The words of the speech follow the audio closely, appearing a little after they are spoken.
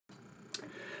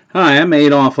Hi, I'm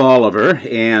Adolph Oliver,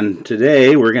 and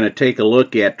today we're going to take a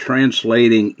look at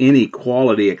translating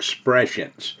inequality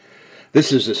expressions.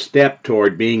 This is a step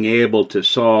toward being able to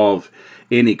solve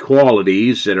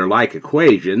inequalities that are like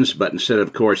equations, but instead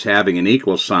of course having an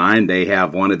equal sign, they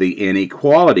have one of the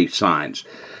inequality signs.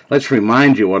 Let's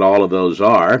remind you what all of those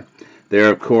are. There,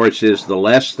 of course, is the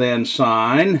less than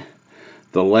sign,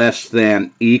 the less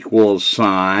than equals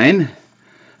sign,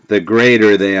 the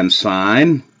greater than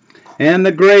sign, and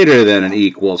the greater than an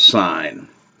equal sign.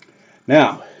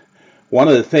 Now, one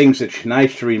of the things that's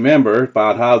nice to remember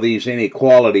about how these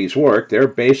inequalities work, they're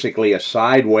basically a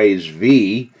sideways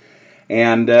V,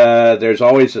 and there's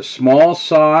always a small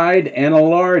side and a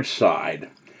large side.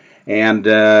 And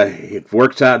it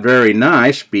works out very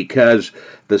nice because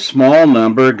the small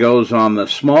number goes on the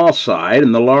small side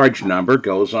and the large number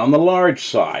goes on the large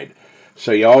side.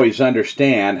 So you always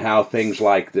understand how things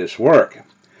like this work.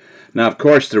 Now, of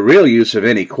course, the real use of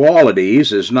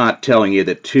inequalities is not telling you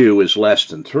that 2 is less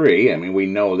than 3. I mean, we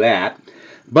know that.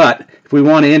 But if we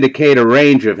want to indicate a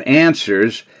range of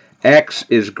answers, x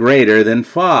is greater than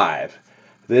 5.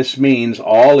 This means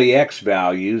all the x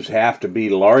values have to be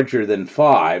larger than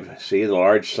 5. See, the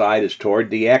large side is toward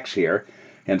the x here.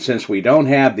 And since we don't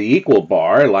have the equal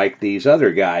bar like these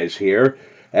other guys here,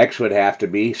 x would have to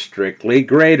be strictly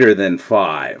greater than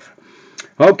 5.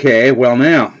 Okay, well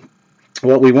now,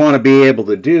 what we want to be able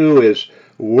to do is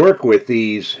work with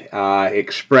these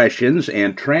expressions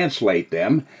and translate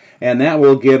them, and that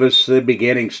will give us the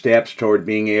beginning steps toward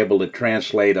being able to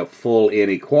translate a full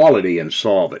inequality and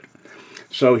solve it.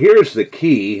 So here's the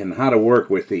key in how to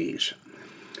work with these.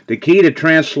 The key to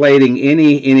translating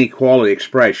any inequality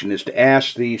expression is to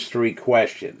ask these three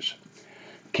questions.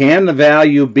 Can the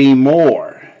value be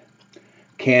more?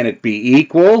 Can it be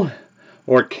equal?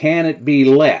 Or can it be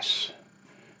less?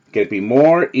 Can it be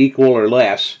more, equal, or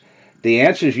less? The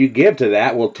answers you give to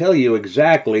that will tell you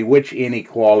exactly which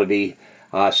inequality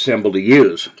symbol to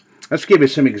use. Let's give you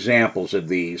some examples of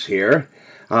these here.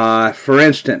 For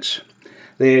instance,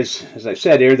 as I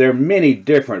said here, there are many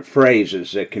different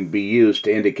phrases that can be used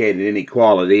to indicate an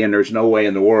inequality, and there's no way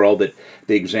in the world that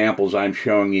the examples I'm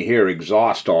showing you here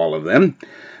exhaust all of them.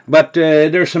 But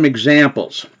there are some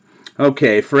examples.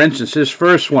 Okay, for instance, this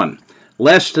first one,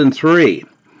 less than 3.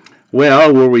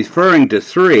 Well, we're referring to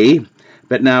 3,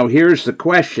 but now here's the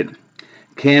question.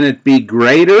 Can it be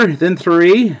greater than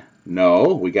 3?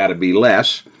 No, we got to be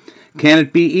less. Can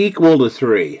it be equal to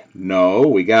 3? No,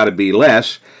 we got to be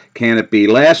less. Can it be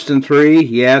less than 3?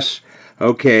 Yes.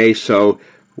 Okay, so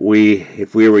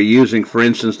if we were using, for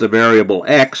instance, the variable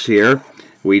x here,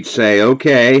 we'd say,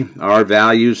 okay, our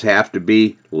values have to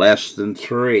be less than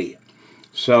 3.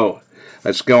 So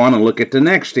let's go on and look at the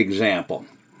next example.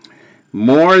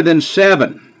 More than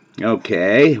 7.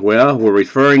 Okay, well, we're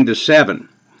referring to 7.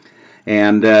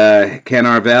 And can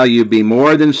our value be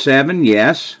more than 7?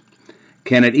 Yes.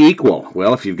 Can it equal?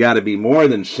 Well, if you've got to be more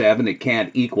than 7, it can't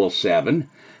equal 7.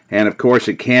 And, of course,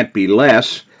 it can't be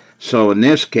less. So, in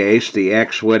this case, the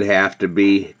x would have to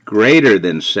be greater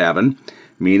than 7,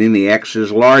 meaning the x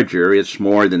is larger. It's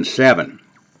more than 7.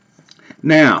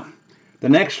 Now, the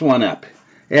next one up,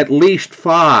 at least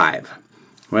 5.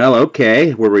 Well,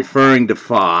 okay, we're referring to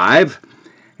 5,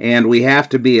 and we have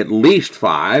to be at least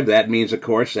 5. That means, of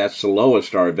course, that's the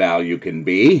lowest our value can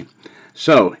be.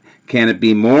 So, can it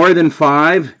be more than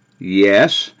 5?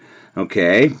 Yes.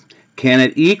 Okay. Can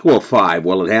it equal 5?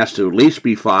 Well, it has to at least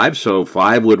be 5, so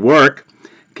 5 would work.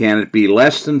 Can it be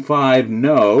less than 5?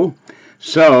 No.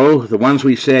 So, the ones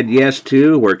we said yes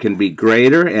to were can be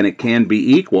greater and it can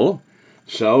be equal.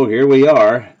 So, here we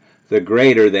are. The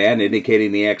greater than,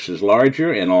 indicating the x is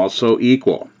larger, and also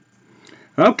equal.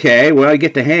 Okay, well, you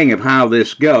get the hang of how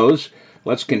this goes.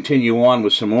 Let's continue on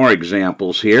with some more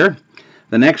examples here.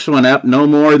 The next one up, no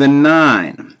more than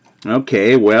 9.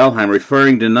 Okay, well, I'm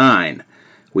referring to 9.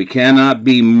 We cannot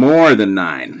be more than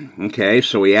 9. Okay,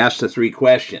 so we ask the three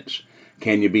questions.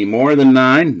 Can you be more than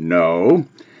 9? No.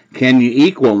 Can you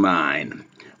equal 9?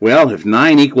 Well, if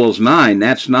 9 equals 9,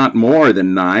 that's not more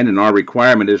than 9, and our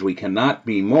requirement is we cannot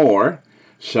be more,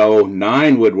 so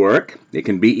 9 would work. It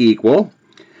can be equal.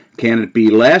 Can it be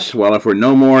less? Well, if we're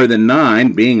no more than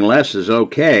 9, being less is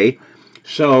okay,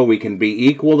 so we can be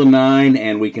equal to 9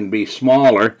 and we can be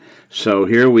smaller, so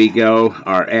here we go.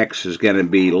 Our x is going to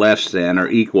be less than or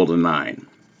equal to 9.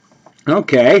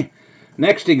 Okay,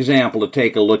 next example to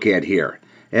take a look at here.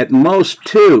 At most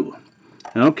 2.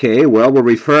 Okay, well, we're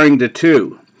referring to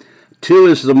 2. 2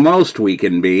 is the most we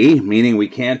can be, meaning we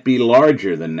can't be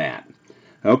larger than that.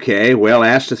 Okay, well,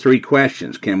 ask the three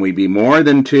questions. Can we be more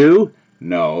than 2?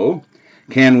 No.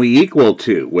 Can we equal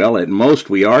 2? Well, at most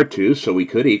we are 2, so we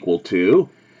could equal 2.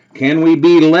 Can we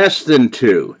be less than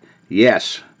 2?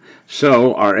 Yes.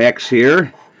 So our x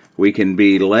here, we can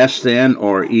be less than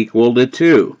or equal to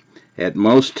 2. At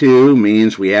most 2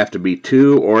 means we have to be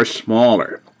 2 or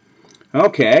smaller.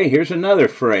 Okay, here's another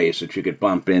phrase that you could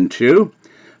bump into.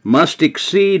 Must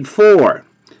exceed 4.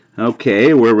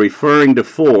 Okay, we're referring to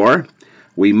 4.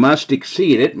 We must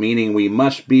exceed it, meaning we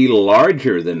must be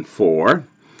larger than 4.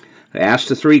 Ask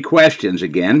the 3 questions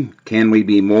again. Can we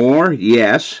be more?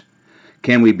 Yes.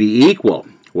 Can we be equal?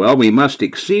 Well, we must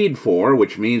exceed 4,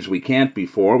 which means we can't be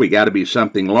 4. We got to be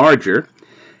something larger.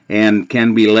 And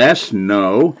can be less?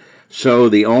 No. So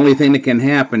the only thing that can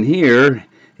happen here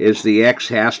is the x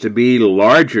has to be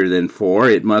larger than 4.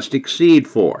 It must exceed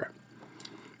 4.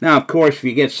 Now, of course, if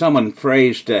you get someone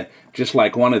phrased just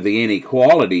like one of the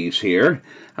inequalities here,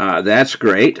 that's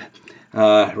great.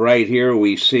 Right here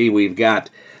we see we've got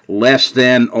less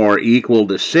than or equal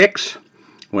to 6.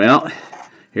 Well,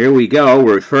 here we go.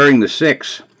 We're referring to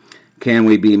 6. Can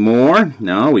we be more?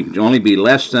 No, we can only be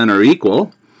less than or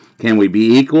equal. Can we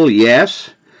be equal?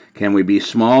 Yes. Can we be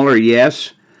smaller?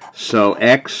 Yes. So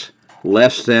x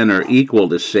less than or equal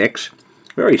to 6.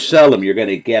 Very seldom you're going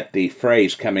to get the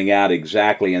phrase coming out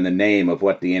exactly in the name of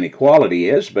what the inequality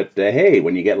is, but hey,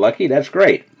 when you get lucky, that's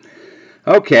great.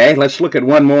 Okay, let's look at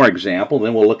one more example,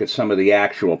 then we'll look at some of the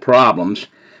actual problems.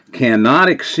 Cannot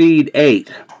exceed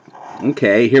 8.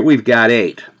 Okay, here we've got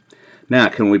 8. Now,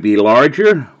 can we be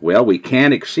larger? Well, we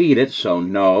can't exceed it, so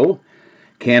no.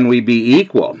 Can we be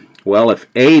equal? Well, if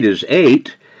 8 is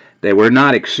 8, then we're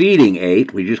not exceeding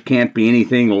 8. We just can't be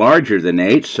anything larger than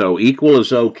 8, so equal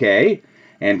is okay.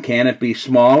 And can it be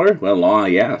smaller? Well,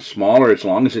 yeah, smaller as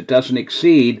long as it doesn't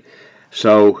exceed.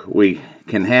 So we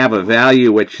can have a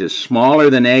value which is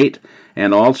smaller than 8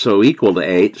 and also equal to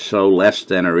 8, so less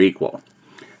than or equal.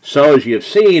 So as you've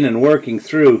seen in working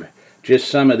through just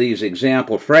some of these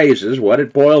example phrases, what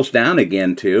it boils down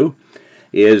again to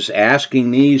is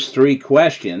asking these 3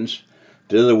 questions.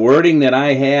 Do the wording that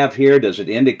I have here, does it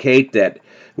indicate that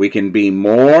we can be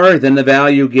more than the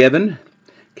value given?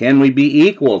 Can we be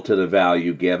equal to the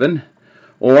value given?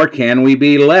 Or can we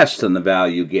be less than the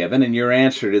value given? And your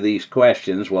answer to these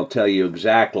questions will tell you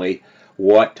exactly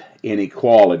what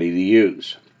inequality to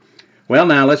use. Well,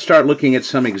 now let's start looking at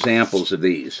some examples of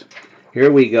these.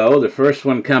 Here we go. The first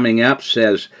one coming up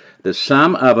says the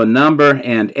sum of a number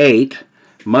and 8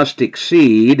 must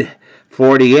exceed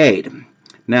 48.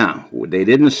 Now, they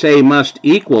didn't say must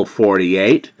equal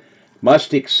 48.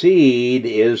 Must exceed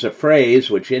is a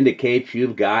phrase which indicates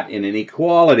you've got an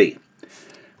inequality.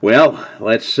 Well,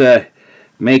 let's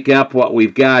make up what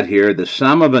we've got here. The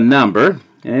sum of a number,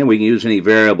 and we can use any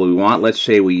variable we want. Let's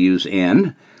say we use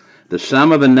n. The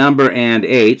sum of a number and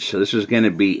 8, so this is going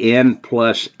to be n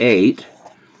plus 8,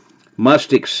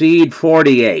 must exceed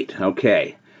 48.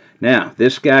 Okay, now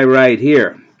this guy right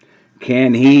here,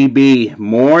 can he be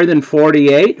more than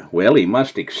 48? Well, he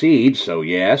must exceed, so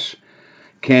yes.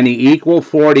 Can he equal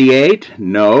 48?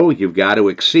 No, you've got to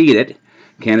exceed it.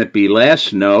 Can it be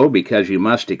less? No, because you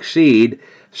must exceed,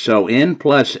 so n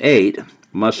plus 8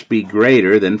 must be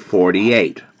greater than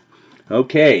 48.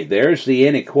 Okay, there's the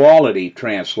inequality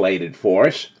translated for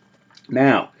us.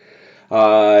 Now,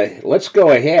 let's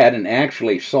go ahead and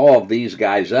actually solve these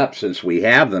guys up since we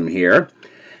have them here.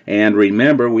 And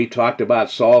remember, we talked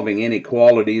about solving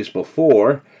inequalities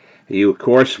before. You, of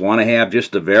course, want to have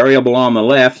just a variable on the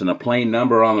left and a plain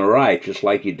number on the right, just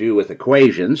like you do with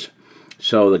equations.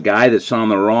 So the guy that's on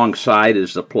the wrong side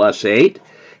is the plus 8.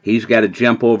 He's got to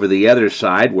jump over the other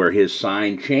side where his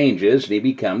sign changes and he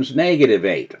becomes negative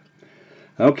 8.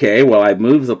 Okay, well, I've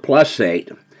moved the plus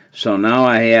 8. So now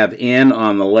I have n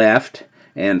on the left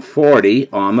and 40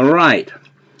 on the right.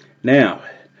 Now,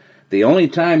 the only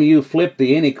time you flip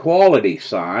the inequality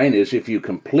sign is if you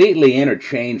completely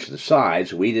interchange the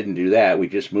sides. We didn't do that. We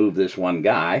just moved this one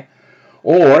guy.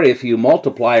 Or if you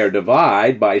multiply or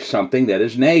divide by something that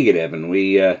is negative. And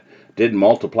we didn't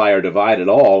multiply or divide at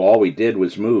all. All we did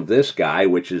was move this guy,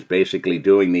 which is basically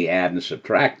doing the add and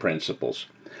subtract principles.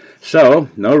 So,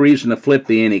 no reason to flip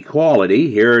the inequality.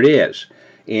 Here it is.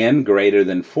 N greater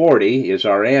than 40 is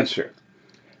our answer.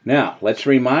 Now, let's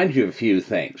remind you of a few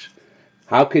things.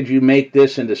 How could you make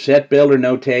this into set builder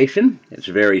notation? It's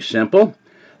very simple.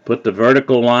 Put the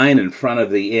vertical line in front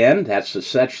of the n. That's the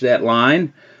such that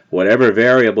line. Whatever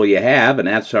variable you have, and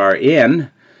that's our n.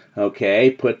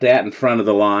 Okay, put that in front of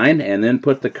the line, and then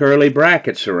put the curly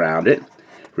brackets around it.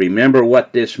 Remember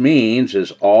what this means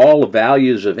is all the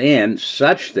values of n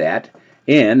such that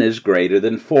n is greater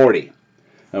than 40.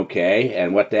 Okay,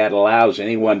 and what that allows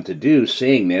anyone to do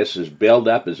seeing this is build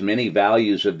up as many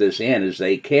values of this n as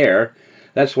they care.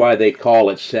 That's why they call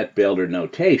it set builder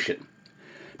notation.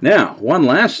 Now, one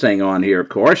last thing on here, of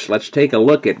course, let's take a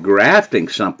look at grafting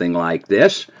something like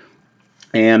this.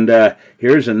 And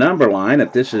here's a number line.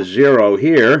 If this is 0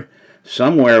 here,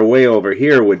 somewhere way over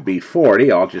here would be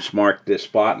 40. I'll just mark this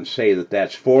spot and say that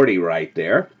that's 40 right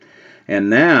there. And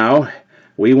now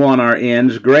we want our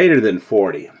n's greater than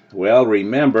 40. Well,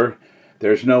 remember,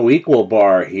 there's no equal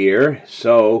bar here,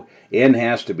 so n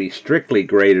has to be strictly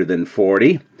greater than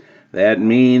 40. That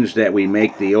means that we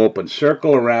make the open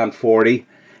circle around 40,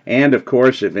 and of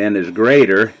course, if n is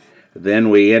greater, then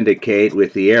we indicate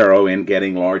with the arrow n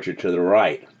getting larger to the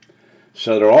right.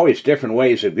 So there are always different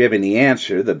ways of giving the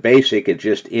answer. The basic is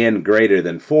just n greater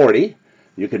than 40.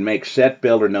 You can make set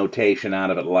builder notation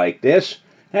out of it like this,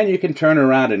 and you can turn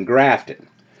around and graft it.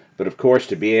 But of course,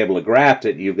 to be able to graft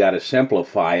it, you've got to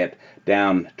simplify it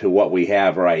down to what we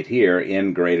have right here,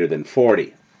 n greater than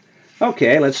 40.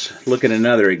 Okay, let's look at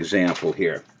another example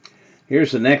here.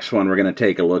 Here's the next one we're going to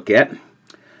take a look at.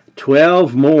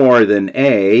 12 more than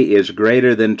A is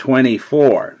greater than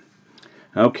 24.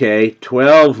 Okay,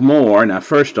 12 more. Now,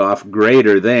 first off,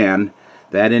 greater than,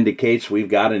 that indicates we've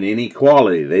got an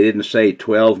inequality. They didn't say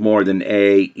 12 more than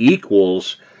A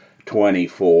equals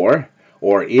 24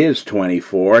 or is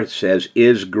 24. It says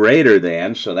is greater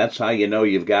than, so that's how you know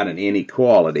you've got an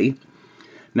inequality.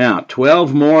 Now,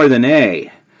 12 more than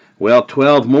A. Well,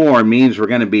 12 more means we're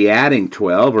going to be adding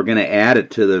 12. We're going to add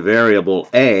it to the variable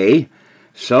A.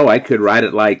 So I could write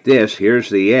it like this. Here's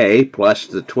the A plus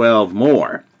the 12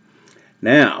 more.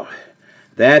 Now,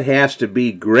 that has to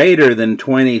be greater than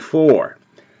 24.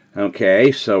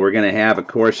 Okay, so we're going to have, of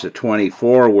course, the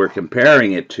 24 we're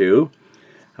comparing it to.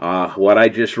 What I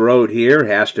just wrote here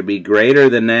has to be greater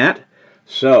than that.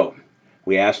 So,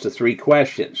 we asked the three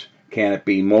questions. Can it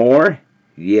be more?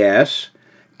 Yes.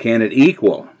 Can it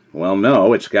equal? Well,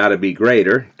 no, it's got to be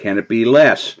greater. Can it be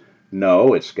less?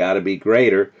 No, it's got to be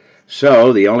greater.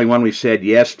 So, the only one we said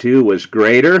yes to was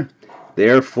greater.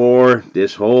 Therefore,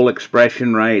 this whole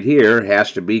expression right here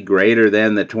has to be greater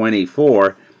than the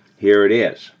 24. Here it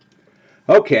is.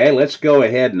 Okay, let's go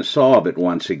ahead and solve it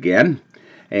once again.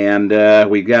 And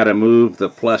we've got to move the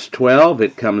plus 12.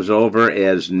 It comes over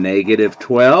as negative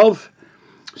 12.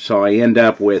 So I end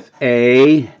up with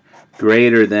A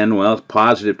greater than, well,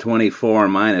 positive 24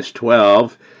 minus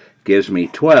 12 gives me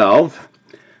 12.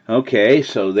 Okay,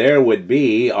 so there would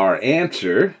be our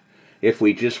answer if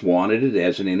we just wanted it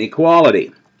as an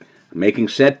inequality. Making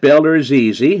set builder is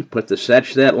easy. Put the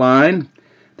such that line.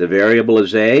 The variable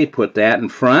is A. Put that in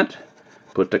front.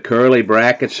 Put the curly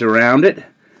brackets around it.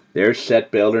 There's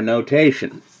set builder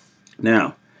notation.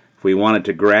 Now, if we wanted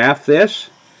to graph this,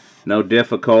 no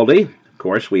difficulty. Of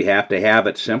course, we have to have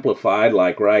it simplified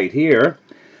like right here.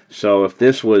 So if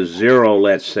this was 0,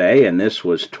 let's say, and this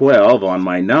was 12 on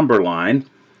my number line,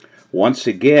 once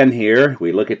again here,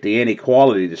 we look at the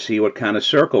inequality to see what kind of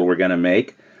circle we're going to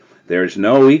make. There's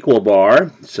no equal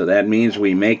bar, so that means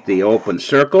we make the open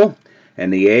circle,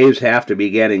 and the A's have to be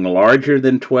getting larger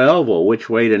than 12. Well, which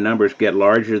way do numbers get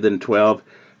larger than 12?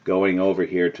 Going over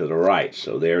here to the right.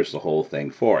 So there's the whole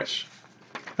thing for us.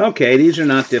 Okay, these are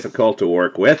not difficult to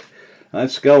work with.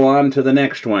 Let's go on to the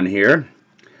next one here.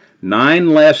 9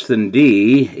 less than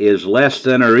D is less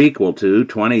than or equal to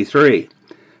 23.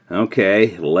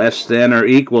 Okay, less than or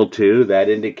equal to, that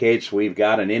indicates we've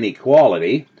got an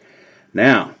inequality.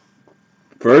 Now,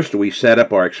 first we set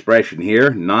up our expression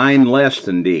here, 9 less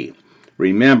than D.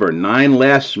 Remember, 9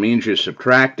 less means you're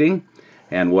subtracting,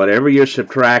 and whatever you're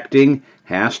subtracting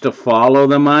has to follow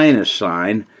the minus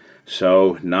sign.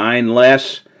 So 9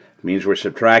 less means we're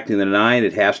subtracting the 9.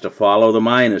 It has to follow the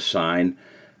minus sign.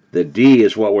 The D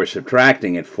is what we're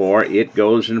subtracting it for. It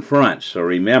goes in front. So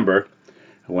remember,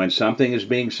 when something is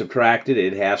being subtracted,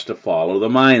 it has to follow the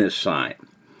minus sign.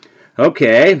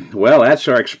 Okay, well, that's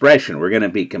our expression. We're going to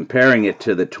be comparing it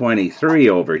to the 23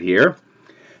 over here.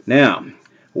 Now,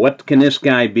 what can this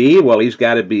guy be? Well, he's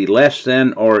got to be less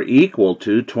than or equal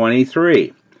to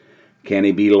 23. Can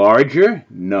he be larger?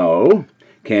 No.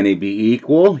 Can he be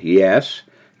equal? Yes.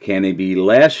 Can he be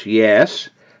less? Yes.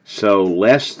 So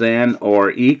less than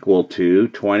or equal to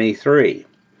 23.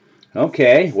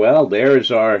 Okay, well,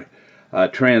 there's our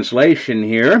translation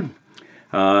here.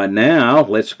 Now,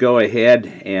 let's go ahead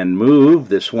and move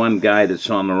this one guy that's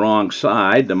on the wrong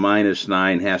side. The minus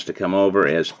 9 has to come over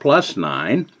as plus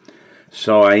 9.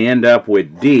 So I end up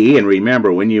with D, and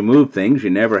remember, when you move things, you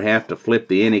never have to flip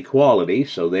the inequality.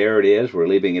 So there it is. We're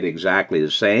leaving it exactly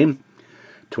the same.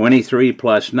 23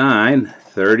 plus 9,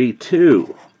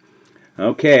 32.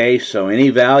 Okay, so any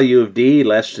value of D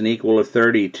less than or equal to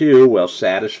 32 will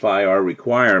satisfy our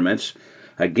requirements.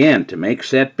 Again, to make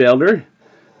set builder,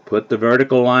 put the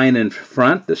vertical line in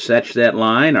front to set that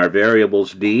line. Our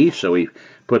variable's d, so we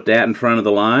put that in front of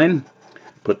the line,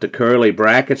 put the curly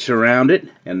brackets around it,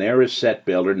 and there is set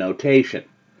builder notation.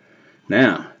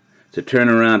 Now, to turn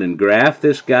around and graph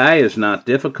this guy is not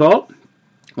difficult.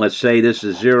 Let's say this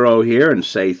is 0 here and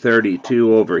say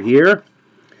 32 over here.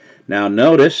 Now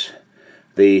notice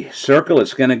the circle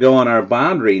that's going to go on our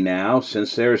boundary now,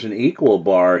 since there's an equal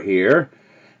bar here,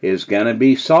 is going to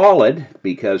be solid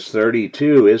because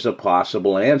 32 is a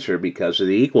possible answer because of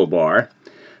the equal bar.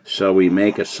 So we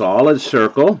make a solid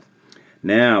circle.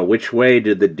 Now, which way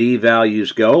did the d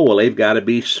values go? Well, they've got to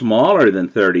be smaller than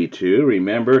 32.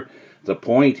 Remember, the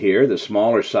point here, the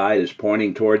smaller side, is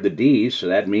pointing toward the d's, so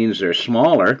that means they're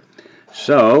smaller.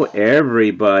 So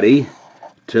everybody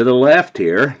to the left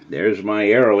here, there's my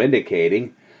arrow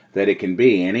indicating that it can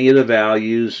be any of the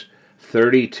values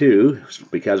 32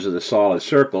 because of the solid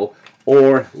circle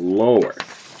or lower.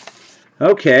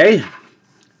 Okay,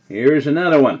 here's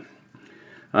another one.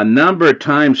 A number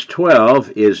times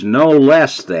 12 is no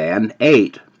less than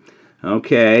 8.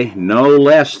 Okay, no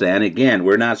less than. Again,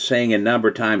 we're not saying a number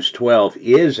times 12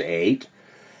 is 8.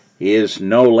 Is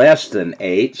no less than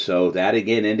 8. So that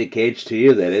again indicates to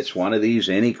you that it's one of these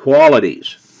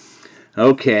inequalities.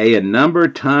 Okay, a number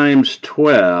times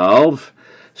 12.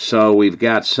 So we've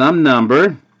got some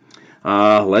number.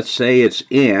 Let's say it's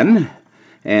n.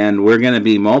 And we're going to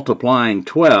be multiplying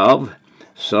 12.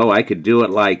 So I could do it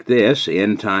like this,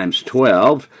 n times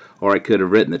 12. Or I could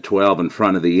have written the 12 in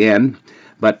front of the n.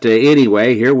 But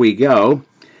anyway, here we go,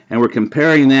 and we're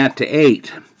comparing that to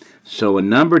 8. So a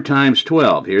number times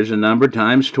 12. Here's a number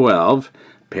times 12.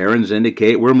 Parens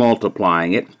indicate we're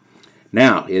multiplying it.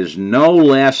 Now, is no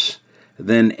less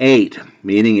than 8,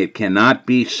 meaning it cannot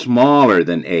be smaller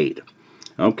than 8.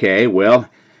 Okay, well,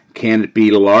 can it be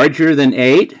larger than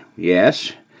 8?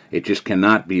 Yes. It just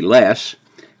cannot be less.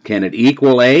 Can it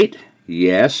equal 8?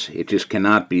 Yes. It just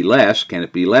cannot be less. Can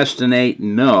it be less than 8?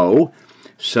 No.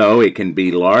 So it can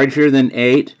be larger than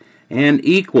 8 and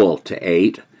equal to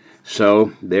 8.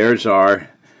 So there's our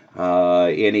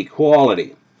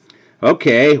inequality.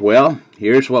 Okay, well,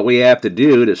 here's what we have to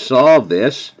do to solve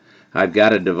this. I've got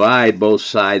to divide both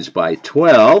sides by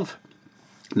 12.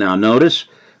 Now notice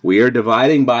we are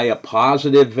dividing by a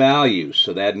positive value,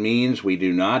 so that means we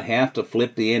do not have to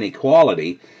flip the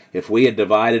inequality. If we had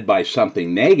divided by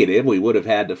something negative, we would have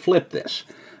had to flip this.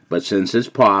 But since it's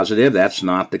positive, that's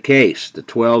not the case. The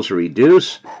 12s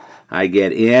reduce. I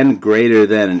get n greater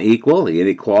than and equal. The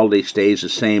inequality stays the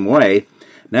same way.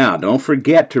 Now, don't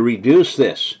forget to reduce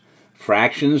this.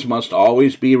 Fractions must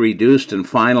always be reduced in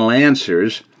final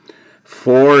answers.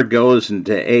 4 goes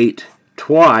into 8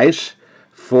 twice.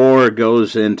 4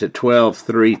 goes into 12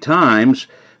 3 times.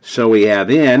 So we have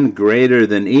n greater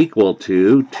than equal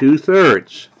to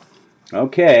 2/3.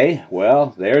 Okay,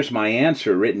 well, there's my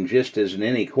answer written just as an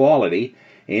inequality.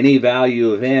 Any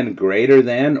value of n greater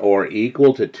than or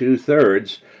equal to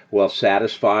 2/3 will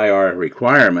satisfy our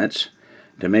requirements.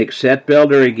 To make set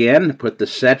builder again, put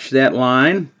the that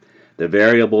line, the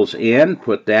variable's n,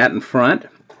 put that in front,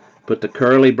 put the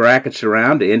curly brackets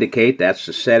around to indicate that's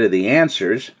the set of the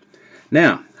answers.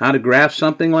 Now, how to graph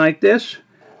something like this?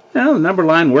 Well, the number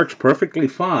line works perfectly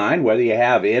fine, whether you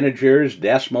have integers,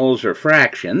 decimals, or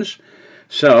fractions.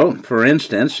 So, for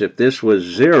instance, if this was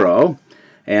 0,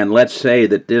 and let's say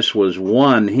that this was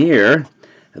 1 here,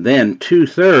 then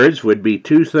 2/3 would be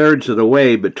 2/3 of the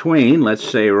way between, let's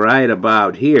say right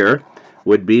about here,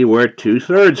 would be where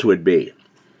 2/3 would be.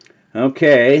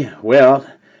 Okay, well,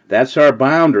 that's our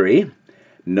boundary.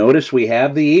 Notice we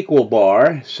have the equal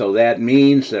bar, so that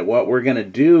means that what we're going to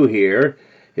do here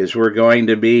is we're going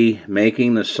to be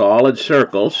making the solid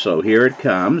circle. So here it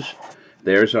comes.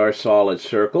 There's our solid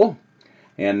circle.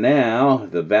 And now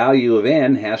the value of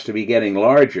n has to be getting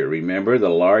larger. Remember, the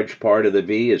large part of the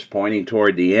v is pointing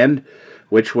toward the end.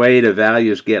 Which way do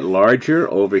values get larger?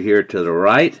 Over here to the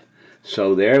right.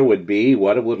 So there would be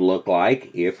what it would look like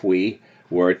if we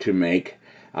were to make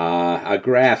a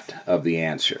graph of the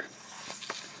answer.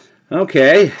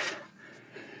 Okay,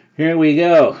 here we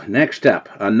go. Next up,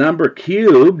 a number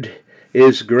cubed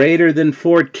is greater than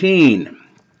 14.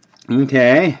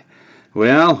 Okay.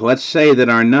 Well, let's say that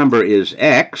our number is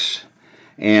x,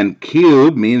 and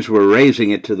cube means we're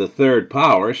raising it to the 3rd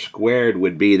power. Squared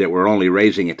would be that we're only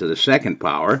raising it to the 2nd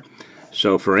power.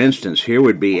 So, for instance, here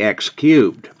would be x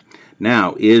cubed.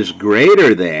 Now, is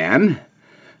greater than,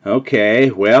 okay,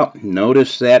 well,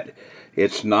 notice that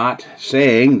it's not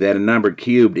saying that a number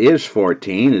cubed is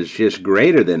 14. It's just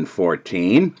greater than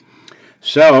 14.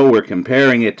 So, we're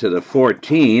comparing it to the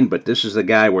 14, but this is the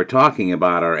guy we're talking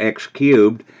about, our x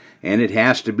cubed. And it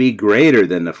has to be greater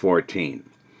than the 14.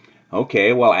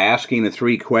 Okay, well, asking the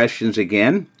three questions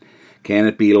again. Can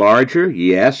it be larger?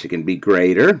 Yes, it can be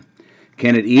greater.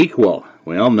 Can it equal?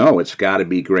 Well, no, it's got to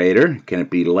be greater. Can it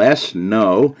be less?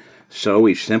 No. So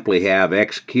we simply have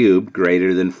x cubed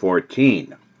greater than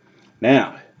 14.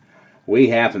 Now, we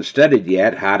haven't studied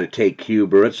yet how to take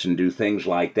cube roots and do things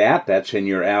like that. That's in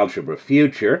your algebra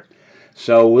future.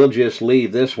 So we'll just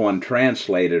leave this one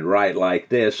translated right like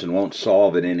this and won't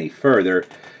solve it any further.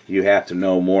 You have to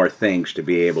know more things to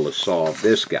be able to solve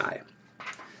this guy.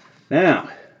 Now,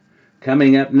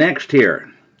 coming up next here,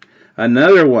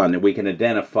 another one that we can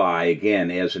identify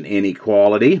again as an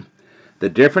inequality. The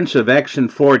difference of x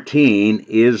and 14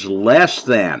 is less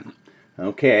than.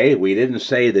 Okay, we didn't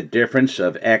say the difference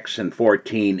of x and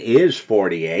 14 is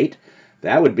 48.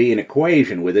 That would be an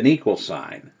equation with an equal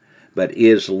sign. But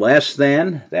is less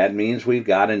than, that means we've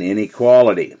got an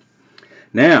inequality.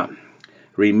 Now,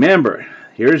 remember,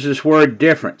 here's this word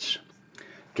difference.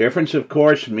 Difference, of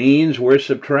course, means we're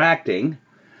subtracting,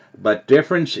 but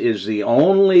difference is the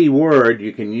only word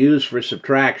you can use for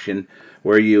subtraction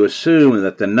where you assume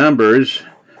that the numbers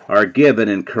are given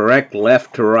in correct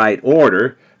left to right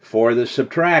order for the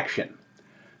subtraction.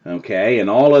 Okay, in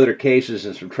all other cases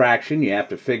in subtraction, you have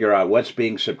to figure out what's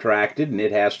being subtracted, and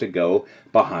it has to go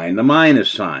behind the minus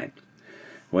sign.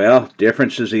 Well,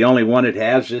 difference is the only one that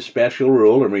has this special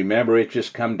rule, and remember, it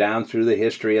just come down through the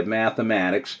history of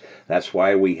mathematics. That's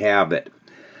why we have it.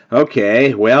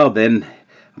 Okay, well, then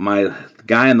my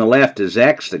guy on the left is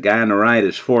x, the guy on the right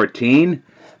is 14.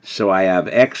 So I have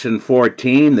x and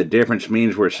 14. The difference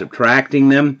means we're subtracting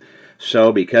them.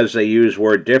 So because they use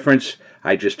word difference,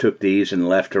 I just took these in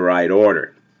left to right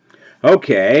order.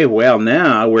 Okay, well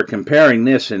now we're comparing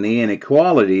this in the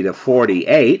inequality to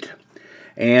 48.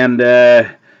 And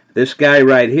this guy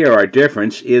right here, our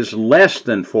difference, is less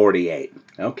than 48.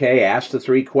 Okay, ask the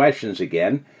three questions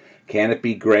again. Can it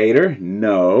be greater?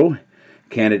 No.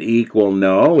 Can it equal?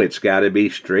 No. It's got to be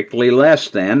strictly less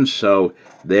than. So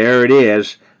there it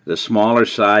is, the smaller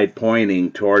side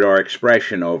pointing toward our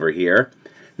expression over here.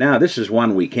 Now this is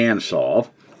one we can solve.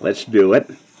 Let's do it.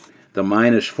 The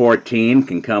minus 14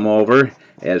 can come over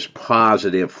as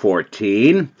positive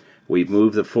 14. We've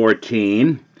moved the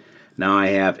 14. Now I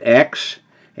have x.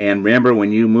 And remember,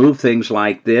 when you move things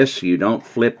like this, you don't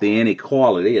flip the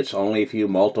inequality. It's only if you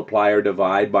multiply or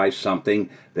divide by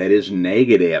something that is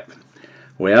negative.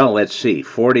 Well, let's see.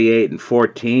 48 and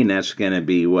 14, that's going to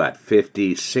be what?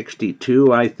 50,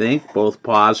 62, I think, both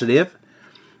positive.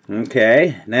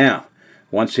 Okay, now,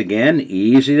 once again,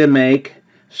 easy to make.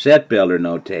 Set builder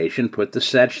notation. Put the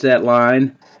set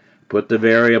line, put the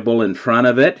variable in front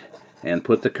of it, and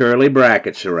put the curly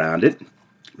brackets around it.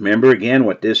 Remember again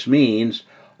what this means.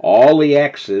 All the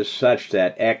x's such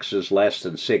that x is less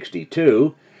than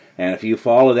 62. And if you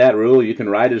follow that rule, you can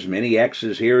write as many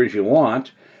x's here as you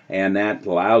want. And that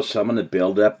allows someone to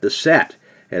build up the set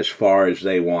as far as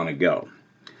they want to go.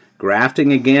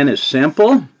 Grafting again is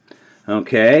simple.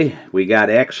 Okay, we got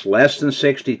x less than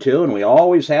 62, and we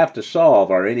always have to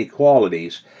solve our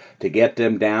inequalities to get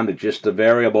them down to just the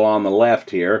variable on the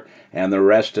left here and the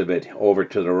rest of it over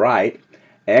to the right.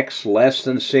 X less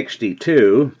than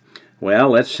 62,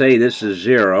 well, let's say this is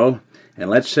 0, and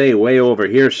let's say way over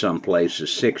here someplace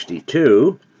is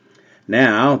 62.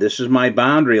 Now, this is my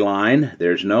boundary line.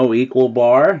 There's no equal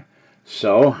bar,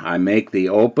 so I make the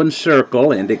open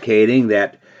circle indicating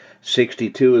that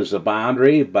 62 is the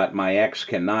boundary, but my x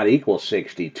cannot equal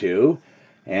 62.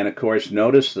 And of course,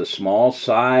 notice the small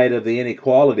side of the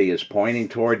inequality is pointing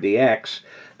toward the x.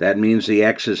 That means the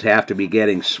x's have to be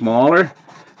getting smaller.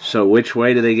 So which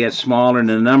way do they get smaller in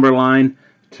the number line?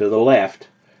 To the left.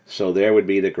 So there would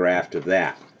be the graph of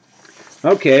that.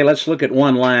 Okay, let's look at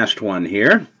one last one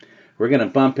here. We're going to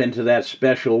bump into that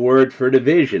special word for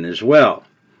division as well.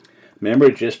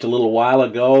 Remember, just a little while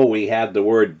ago, we had the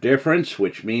word difference,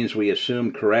 which means we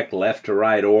assumed correct left to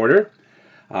right order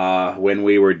when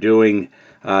we were doing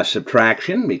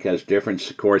subtraction, because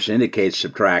difference, of course, indicates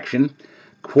subtraction.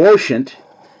 Quotient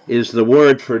is the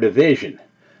word for division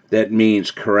that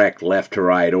means correct left to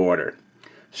right order.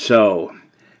 So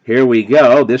here we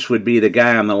go. This would be the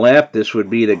guy on the left. This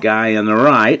would be the guy on the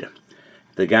right.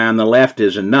 The guy on the left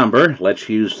is a number. Let's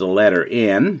use the letter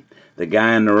N. The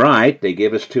guy on the right, they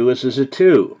give us to us as a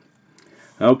 2.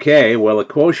 Okay, well, a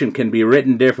quotient can be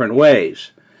written different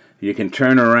ways. You can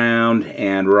turn around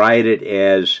and write it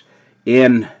as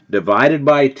N divided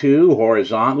by 2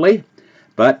 horizontally,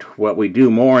 but what we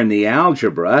do more in the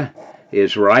algebra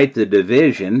is write the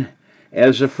division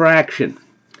as a fraction.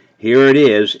 Here it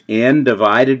is, N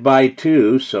divided by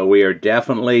 2, so we are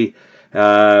definitely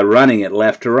running it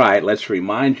left to right. Let's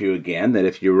remind you again that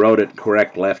if you wrote it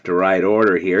correct left to right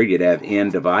order here, you'd have n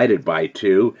divided by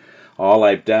 2. All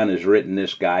I've done is written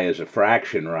this guy as a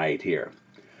fraction right here.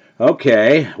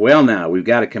 Okay, well now, we've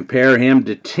got to compare him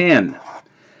to 10,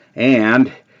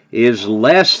 and is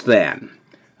less than.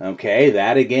 Okay,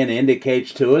 that again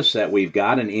indicates to us that we've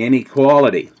got an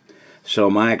inequality. So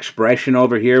my expression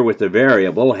over here with the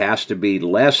variable has to be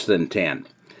less than 10.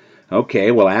 Okay,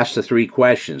 we'll ask the 3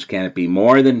 questions. Can it be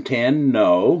more than 10?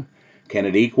 No. Can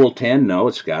it equal 10? No,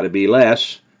 it's got to be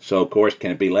less. So, of course,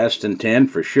 can it be less than 10?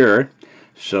 For sure.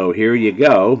 So here you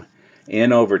go.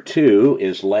 N over 2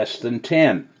 is less than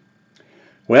 10.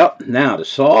 Well, now to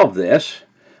solve this,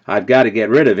 I've got to get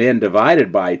rid of n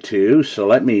divided by 2, so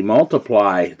let me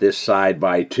multiply this side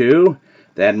by 2.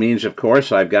 That means, of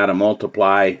course, I've got to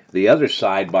multiply the other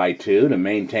side by 2 to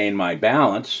maintain my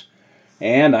balance.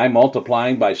 And I'm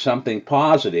multiplying by something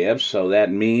positive, so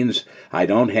that means I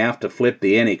don't have to flip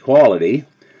the inequality.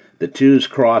 The 2's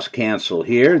cross cancel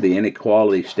here, the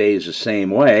inequality stays the same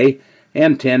way,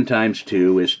 and 10 times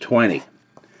 2 is 20.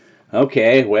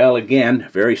 Okay, well again,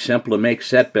 very simple to make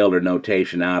set builder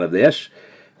notation out of this.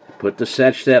 Put the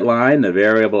set line, the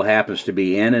variable happens to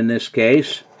be n in this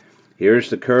case. Here's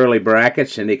the curly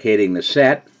brackets indicating the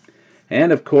set.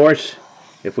 And of course,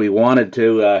 if we wanted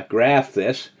to graph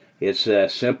this, it's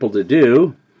simple to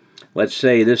do. Let's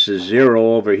say this is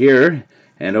 0 over here,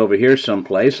 and over here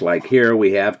someplace, like here,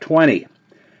 we have 20.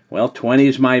 Well, 20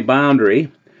 is my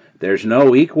boundary. There's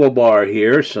no equal bar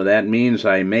here, so that means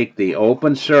I make the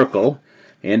open circle,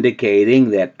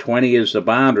 indicating that 20 is the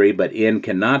boundary, but n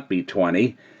cannot be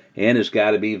 20. N has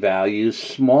got to be values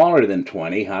smaller than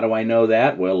 20. How do I know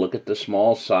that? Well, look at the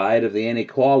small side of the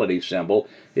inequality symbol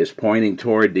is pointing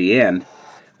toward the end.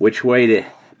 Which way do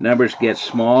numbers get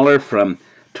smaller from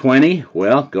 20?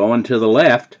 Well, going to the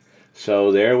left.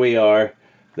 So there we are.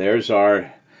 There's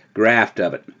our graph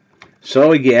of it.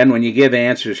 So again, when you give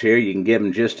answers here, you can give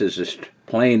them just as a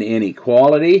plain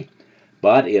inequality.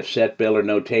 But if set builder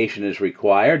notation is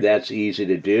required, that's easy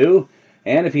to do.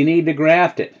 And if you need to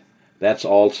graph it, that's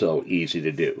also easy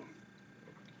to do.